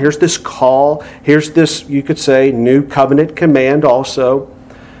mind. Here's this call. Here's this, you could say, new covenant command also.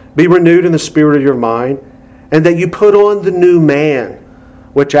 Be renewed in the spirit of your mind, and that you put on the new man,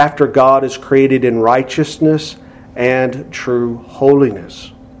 which after God is created in righteousness and true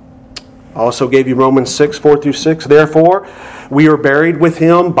holiness. I also gave you Romans 6, 4 through 6. Therefore, we are buried with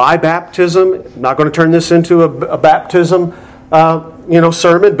Him by baptism. I'm not going to turn this into a baptism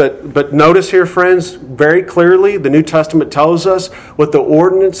sermon, but notice here, friends, very clearly the New Testament tells us what the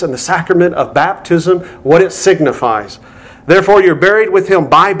ordinance and the sacrament of baptism, what it signifies. Therefore, you're buried with Him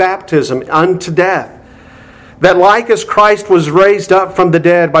by baptism unto death, that like as Christ was raised up from the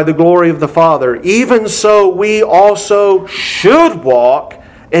dead by the glory of the Father, even so we also should walk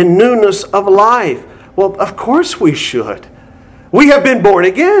in newness of life. Well, of course we should. We have been born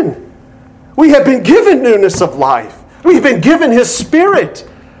again. We have been given newness of life. We have been given His Spirit.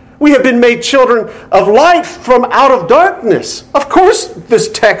 We have been made children of light from out of darkness. Of course,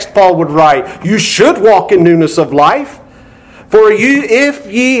 this text Paul would write, you should walk in newness of life. For you, if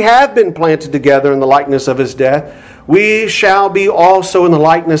ye have been planted together in the likeness of His death, we shall be also in the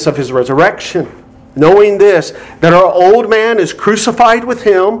likeness of His resurrection. knowing this, that our old man is crucified with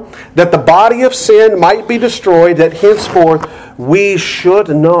him, that the body of sin might be destroyed, that henceforth we should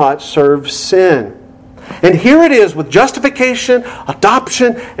not serve sin. And here it is with justification,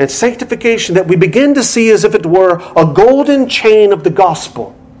 adoption, and sanctification that we begin to see as if it were a golden chain of the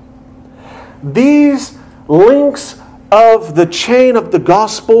gospel. These links of the chain of the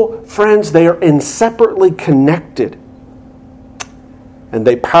gospel, friends, they are inseparably connected. And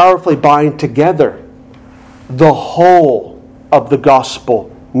they powerfully bind together the whole of the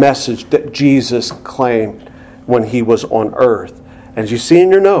gospel message that Jesus claimed when he was on earth. As you see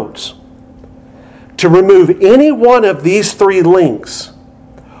in your notes, to remove any one of these three links,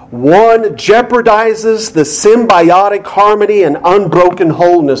 one jeopardizes the symbiotic harmony and unbroken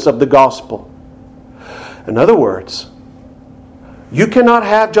wholeness of the gospel. In other words, you cannot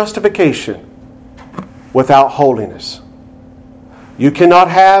have justification without holiness. You cannot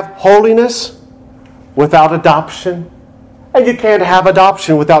have holiness without adoption. And you can't have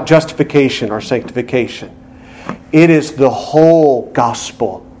adoption without justification or sanctification. It is the whole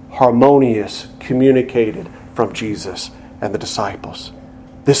gospel, harmonious, communicated from Jesus and the disciples.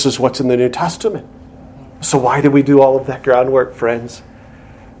 This is what's in the New Testament. So why do we do all of that groundwork, friends?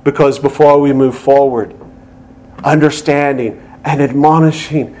 Because before we move forward, understanding and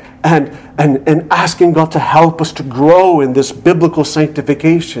admonishing and asking God to help us to grow in this biblical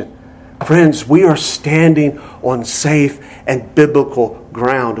sanctification. Friends, we are standing on safe and biblical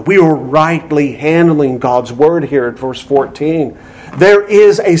ground. We are rightly handling God's word here at verse 14. There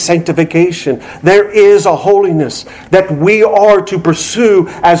is a sanctification. There is a holiness that we are to pursue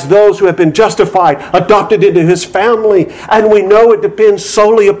as those who have been justified, adopted into His family. And we know it depends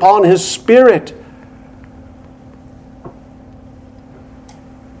solely upon His Spirit.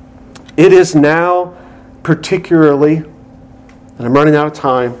 It is now particularly, and I'm running out of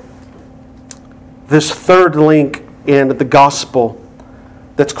time, this third link in the gospel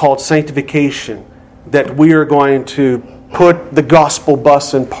that's called sanctification that we are going to put the gospel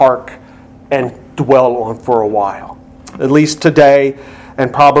bus in park and dwell on for a while. At least today,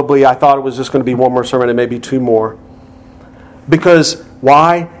 and probably I thought it was just going to be one more sermon and maybe two more. Because,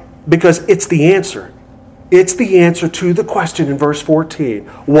 why? Because it's the answer. It's the answer to the question in verse 14.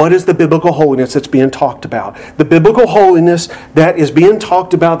 What is the biblical holiness that's being talked about? The biblical holiness that is being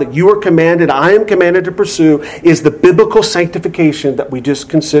talked about, that you are commanded, I am commanded to pursue, is the biblical sanctification that we just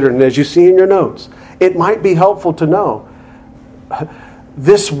considered. And as you see in your notes, it might be helpful to know.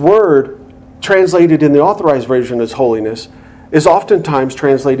 This word, translated in the Authorized Version as holiness, is oftentimes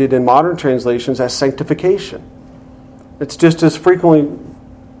translated in modern translations as sanctification. It's just as frequently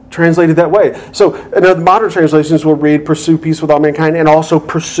translated that way. So, in the modern translations will read, pursue peace with all mankind, and also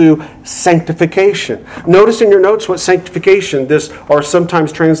pursue sanctification. Notice in your notes what sanctification, this, or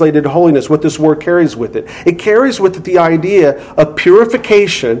sometimes translated holiness, what this word carries with it. It carries with it the idea of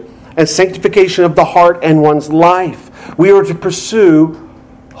purification and sanctification of the heart and one's life. We are to pursue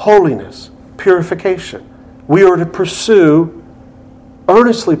holiness, purification. We are to pursue,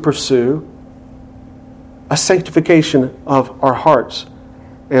 earnestly pursue, a sanctification of our hearts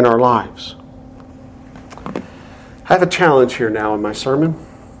and our lives. I have a challenge here now in my sermon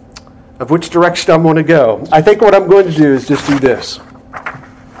of which direction I'm going to go. I think what I'm going to do is just do this.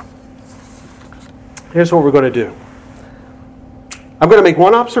 Here's what we're going to do. I'm going to make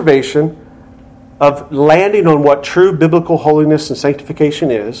one observation of landing on what true biblical holiness and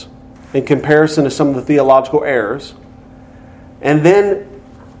sanctification is in comparison to some of the theological errors, and then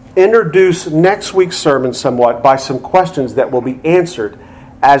introduce next week's sermon somewhat by some questions that will be answered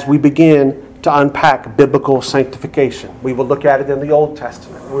as we begin to unpack biblical sanctification. We will look at it in the Old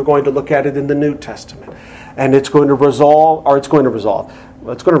Testament. We're going to look at it in the New Testament. And it's going to resolve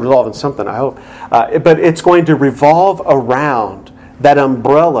in something, I hope. But it's going to revolve around that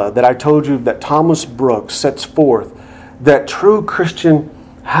umbrella that I told you that Thomas Brooks sets forth, that true Christian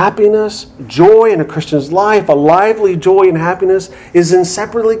happiness, joy in a Christian's life, a lively joy and happiness, is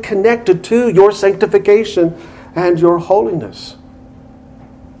inseparably connected to your sanctification and your holiness.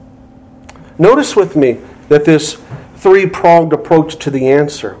 Notice with me that this three-pronged approach to the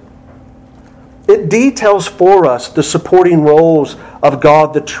answer, it details for us the supporting roles of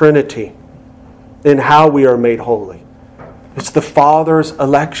God the Trinity in how we are made holy. It's the Father's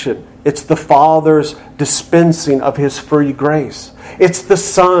election. It's the Father's dispensing of His free grace. It's the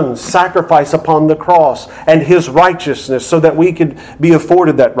Son's sacrifice upon the cross and His righteousness so that we could be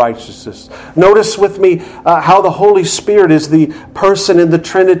afforded that righteousness. Notice with me how the Holy Spirit is the person in the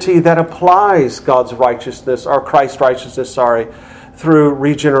Trinity that applies God's righteousness, or Christ's righteousness, through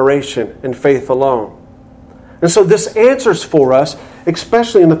regeneration and faith alone. And so this answers for us,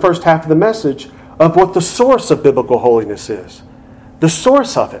 especially in the first half of the message, of what the source of biblical holiness is. The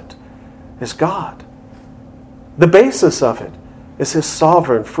source of it is God. The basis of it is His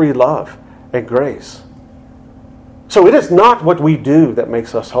sovereign free love and grace. So it is not what we do that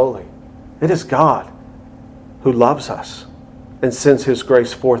makes us holy. It is God who loves us and sends His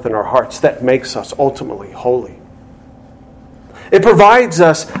grace forth in our hearts that makes us ultimately holy. It provides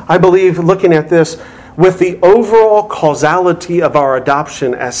us, I believe, looking at this, with the overall causality of our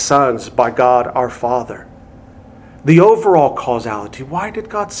adoption as sons by God our Father. The overall causality. Why did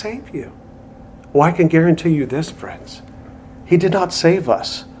God save you? Well, I can guarantee you this, friends. He did not save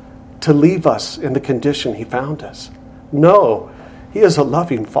us to leave us in the condition He found us. No, He is a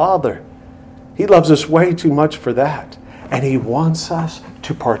loving Father. He loves us way too much for that. And He wants us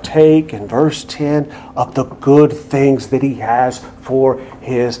to partake, in verse 10, of the good things that He has for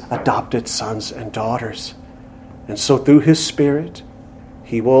His adopted sons and daughters. And so through His Spirit,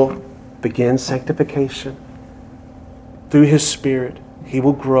 He will begin sanctification. Through His Spirit, He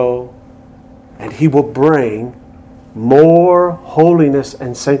will grow, and He will bring more holiness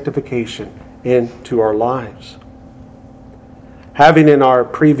and sanctification into our lives. Having in our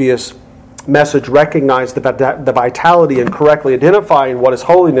previous message recognized the vitality and correctly identifying what is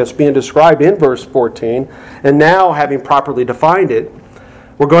holiness being described in verse 14, and now having properly defined it,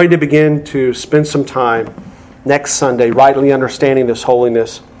 we're going to begin to spend some time next Sunday rightly understanding this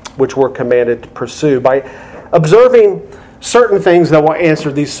holiness which we're commanded to pursue by observing certain things that will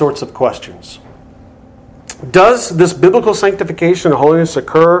answer these sorts of questions. Does this biblical sanctification and holiness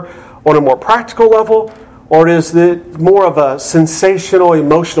occur on a more practical level, or is it more of a sensational,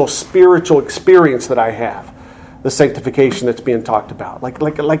 emotional, spiritual experience that I have? The sanctification that's being talked about.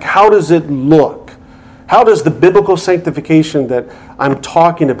 Like how does it look? How does the biblical sanctification that I'm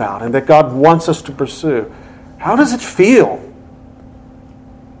talking about and that God wants us to pursue, how does it feel?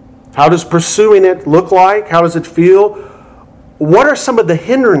 How does pursuing it look like? How does it feel? What are some of the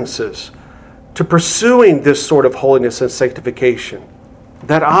hindrances to pursuing this sort of holiness and sanctification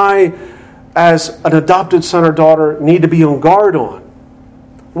that I, as an adopted son or daughter, need to be on guard on?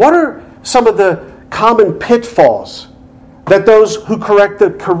 What are some of the common pitfalls that those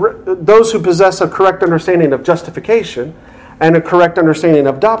who possess a correct understanding of justification and a correct understanding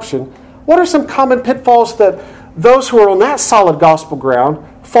of adoption, what are some common pitfalls that those who are on that solid gospel ground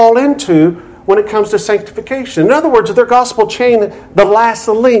fall into when it comes to sanctification? In other words, their gospel chain, the last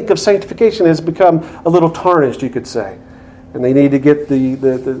link of sanctification, has become a little tarnished, you could say. And they need to get the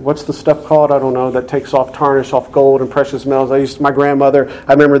what's the stuff called? I don't know, that takes off tarnish off gold and precious metals. My grandmother,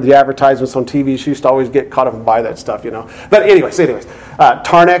 I remember the advertisements on TV, she used to always get caught up and buy that stuff, But anyways,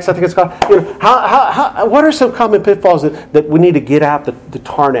 Tarnex, I think it's called. What are some common pitfalls that we need to get out the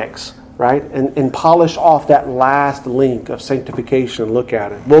Tarnex, right? And polish off that last link of sanctification and look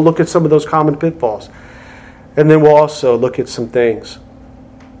at it. We'll look at some of those common pitfalls. And then we'll also look at some things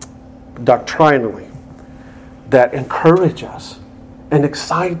doctrinally that encourage us and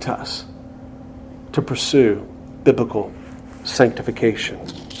excite us to pursue biblical sanctification.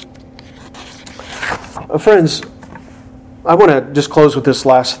 Friends, I want to just close with this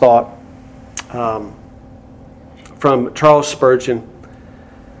last thought from Charles Spurgeon.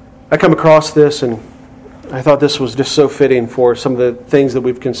 I come across this and I thought this was just so fitting for some of the things that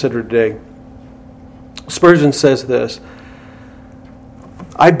we've considered today. Spurgeon says this: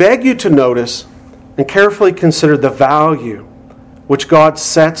 I beg you to notice and carefully consider the value which God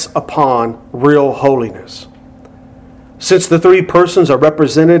sets upon real holiness. Since the three persons are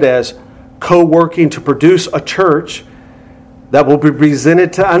represented as co-working to produce a church that will be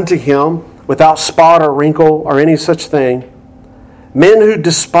presented unto Him without spot or wrinkle or any such thing, men who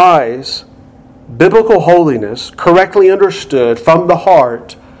despise biblical holiness, correctly understood from the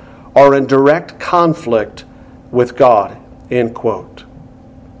heart, are in direct conflict with God. End quote.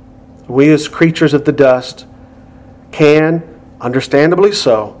 We as creatures of the dust can, understandably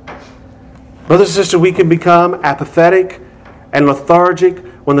so, brothers and sisters, we can become apathetic and lethargic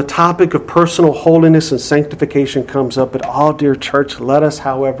when the topic of personal holiness and sanctification comes up. But dear church, let us,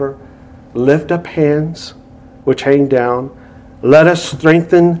 however, lift up hands which hang down. Let us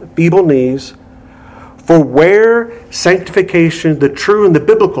strengthen feeble knees. For where sanctification, the true and the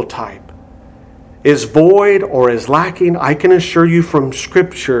biblical type, is void or is lacking, I can assure you from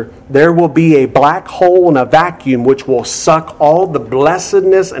Scripture, there will be a black hole and a vacuum which will suck all the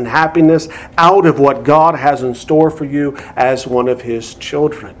blessedness and happiness out of what God has in store for you as one of His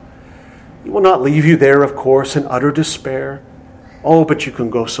children. He will not leave you there, of course, in utter despair. Oh, but you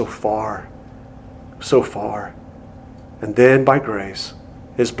can go so far, so far. And then, by grace,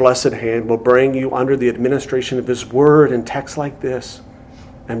 His blessed hand will bring you under the administration of His Word in texts like this.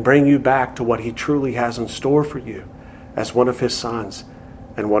 and bring you back to what He truly has in store for you as one of His sons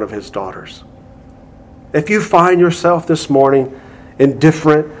and one of His daughters. If you find yourself this morning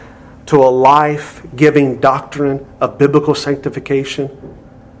indifferent to a life-giving doctrine of biblical sanctification,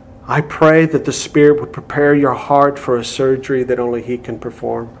 I pray that the Spirit would prepare your heart for a surgery that only He can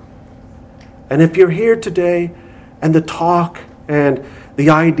perform. And if you're here today and the talk and the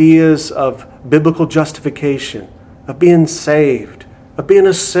ideas of biblical justification, of being saved, of being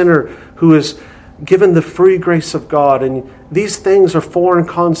a sinner who is given the free grace of God, and these things are foreign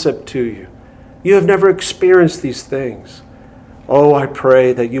concept to you, you have never experienced these things, oh, I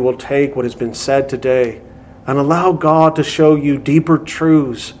pray that you will take what has been said today and allow God to show you deeper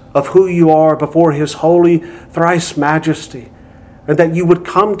truths of who you are before His holy thrice majesty, and that you would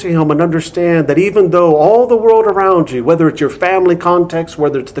come to Him and understand that even though all the world around you, whether it's your family context,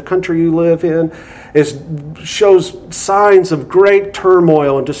 whether it's the country you live in, shows signs of great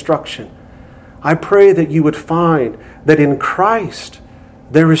turmoil and destruction, I pray that you would find that in Christ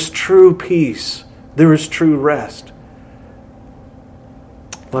there is true peace, there is true rest.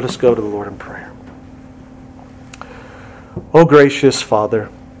 Let us go to the Lord in prayer. Oh, gracious Father,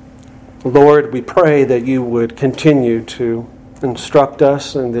 Lord, we pray that you would continue to instruct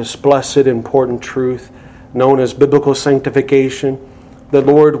us in this blessed, important truth known as biblical sanctification. That,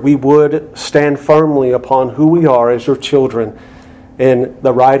 Lord, we would stand firmly upon who we are as your children in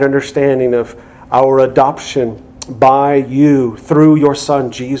the right understanding of our adoption by you through your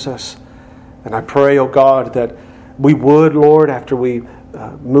Son, Jesus. And I pray, oh God, that we would, Lord, after we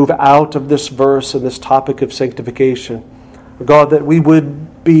move out of this verse and this topic of sanctification, God, that we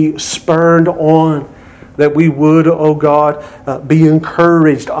would be spurred on, that we would, oh God, be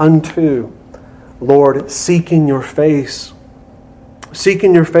encouraged unto, Lord, seeking your face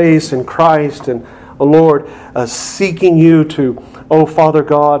in Christ, and, oh Lord, seeking you to, oh Father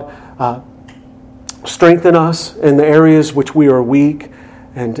God, strengthen us in the areas which we are weak.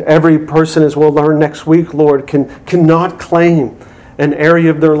 And every person, as we'll learn next week, Lord, cannot claim an area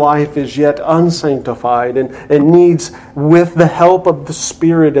of their life is yet unsanctified and needs, with the help of the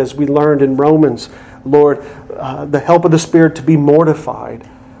Spirit, as we learned in Romans, Lord, the help of the Spirit to be mortified.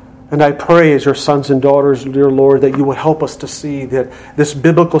 And I pray as your sons and daughters, dear Lord, that you would help us to see that this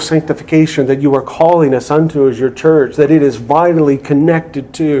biblical sanctification that you are calling us unto as your church, that it is vitally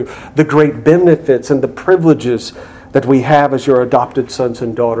connected to the great benefits and the privileges that we have as your adopted sons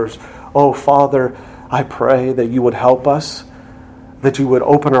and daughters. Oh, Father, I pray that you would help us, that you would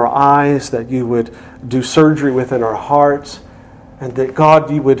open our eyes, that you would do surgery within our hearts, and that,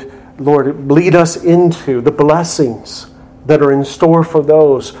 God, you would, Lord, lead us into the blessings that are in store for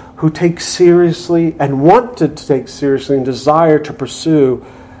those who take seriously and want to take seriously and desire to pursue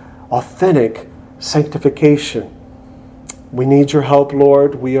authentic sanctification. We need your help,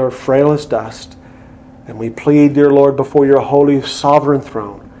 Lord. We are frail as dust. And we plead, dear Lord, before your holy sovereign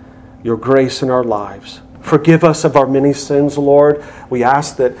throne, your grace in our lives. Forgive us of our many sins, Lord. We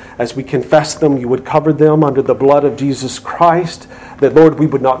ask that as we confess them, you would cover them under the blood of Jesus Christ. That, Lord, we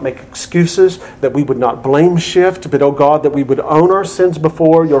would not make excuses, that we would not blame shift, but, oh God, that we would own our sins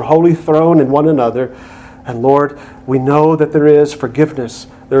before your holy throne and one another. And, Lord, we know that there is forgiveness,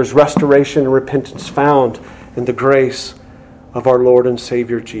 there is restoration and repentance found in the grace of our Lord and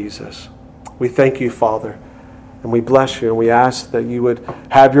Savior Jesus. We thank you, Father, and we bless you, and we ask that you would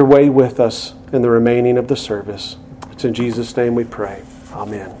have your way with us in the remaining of the service. It's in Jesus' name we pray.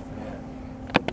 Amen.